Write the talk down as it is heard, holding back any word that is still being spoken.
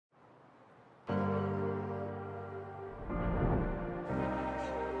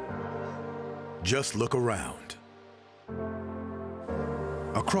Just look around.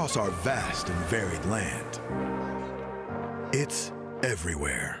 Across our vast and varied land, it's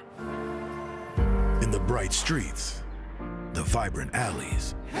everywhere. In the bright streets, the vibrant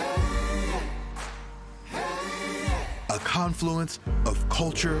alleys, a confluence of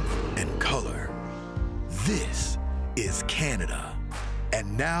culture and color. This is Canada.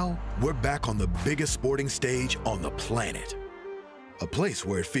 And now we're back on the biggest sporting stage on the planet. A place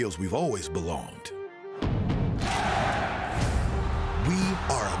where it feels we've always belonged. We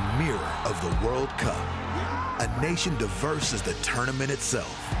are a mirror of the World Cup, a nation diverse as the tournament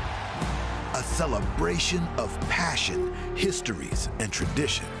itself, a celebration of passion, histories, and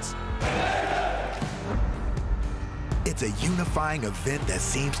traditions. It's a unifying event that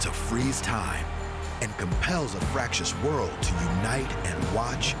seems to freeze time and compels a fractious world to unite and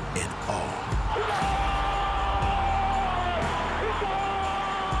watch in awe.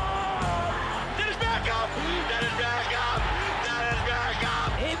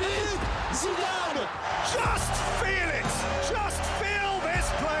 Just feel it! Just feel this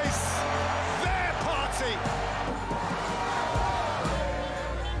place! Their party!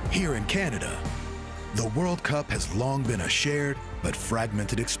 Here in Canada, the World Cup has long been a shared but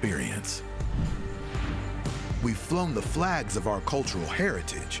fragmented experience. We've flown the flags of our cultural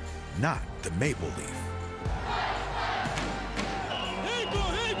heritage, not the maple leaf.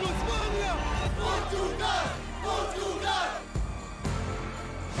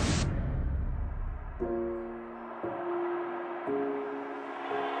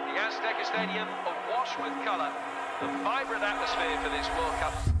 Stadium awash with colour, the vibrant atmosphere for this World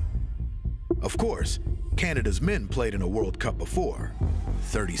Cup. Of course, Canada's men played in a World Cup before,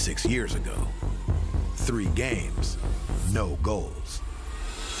 36 years ago. 3 games, no goals.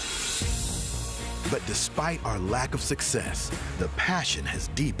 But despite our lack of success, the passion has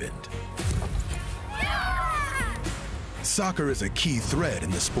deepened. Soccer is a key thread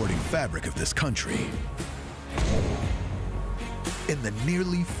in the sporting fabric of this country. In the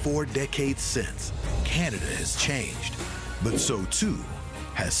nearly 4 decades since, Canada has changed, but so too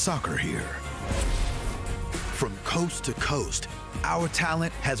has soccer here. From coast to coast, our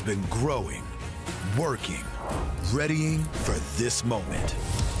talent has been growing, working, readying for this moment.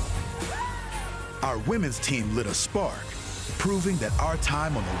 Our women's team lit a spark, proving that our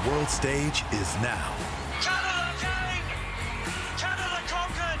time on the world stage is now. Canada king! Canada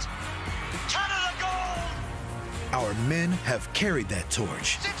conquered! Canada gold! Our men have carried that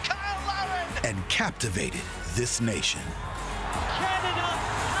torch and captivated this nation. Canada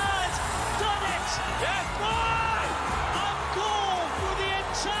has done it! Yes, boy! A goal for the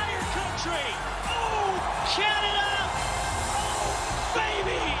entire country! Oh, Canada! Oh,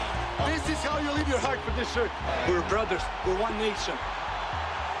 baby! This is how you leave your heart for this shirt. We're brothers. We're one nation.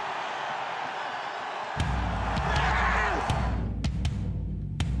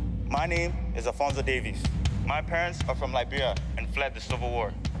 My name is Alfonso Davies. My parents are from Liberia and fled the Civil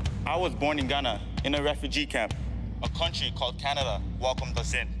War. I was born in Ghana in a refugee camp. A country called Canada welcomed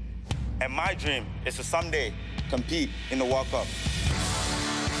us in. And my dream is to someday compete in the World Cup.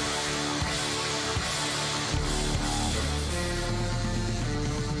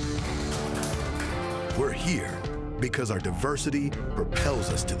 We're here because our diversity propels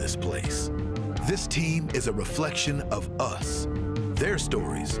us to this place. This team is a reflection of us. Their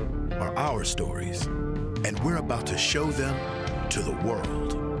stories are our stories, and we're about to show them to the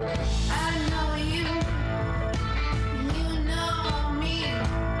world. I know you, you know me.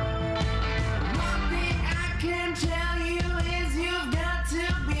 One thing I can tell you is you've got to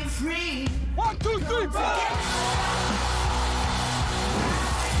be free. 1, 2, 3, 4.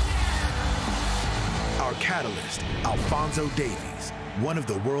 Our catalyst, Alfonso Davies, one of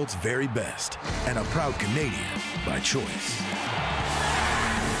the world's very best, and a proud Canadian by choice.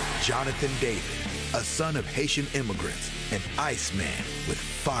 Jonathan David, a son of Haitian immigrants, an Iceman with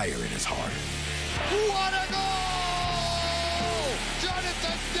fire in his heart. What a goal!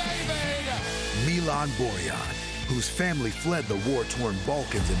 Jonathan David! Milan Borjan, whose family fled the war-torn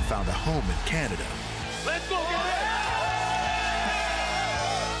Balkans and found a home in Canada. Let's go get it!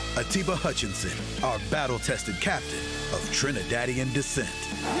 Atiba Hutchinson, our battle-tested captain of Trinidadian descent.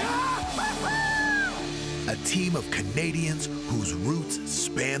 A team of Canadians whose roots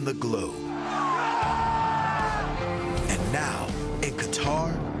span the globe. And now, in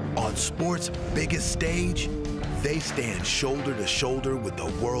Qatar, on sport's biggest stage, they stand shoulder to shoulder with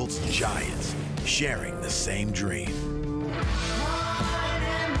the world's giants, sharing the same dream.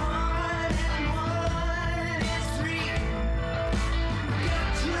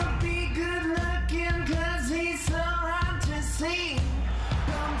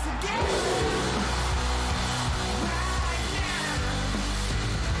 Come together.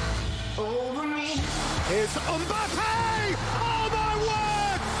 It's Mbappe! Oh my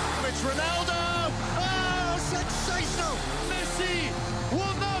word! It's Ronaldo! Oh, sensational! Messi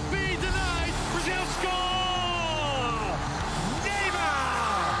will not be denied. Brazil score!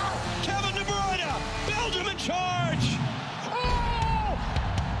 Neymar! Kevin De Bruyne! Belgium in charge! Oh!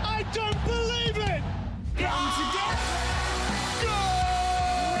 I don't believe it! Come together.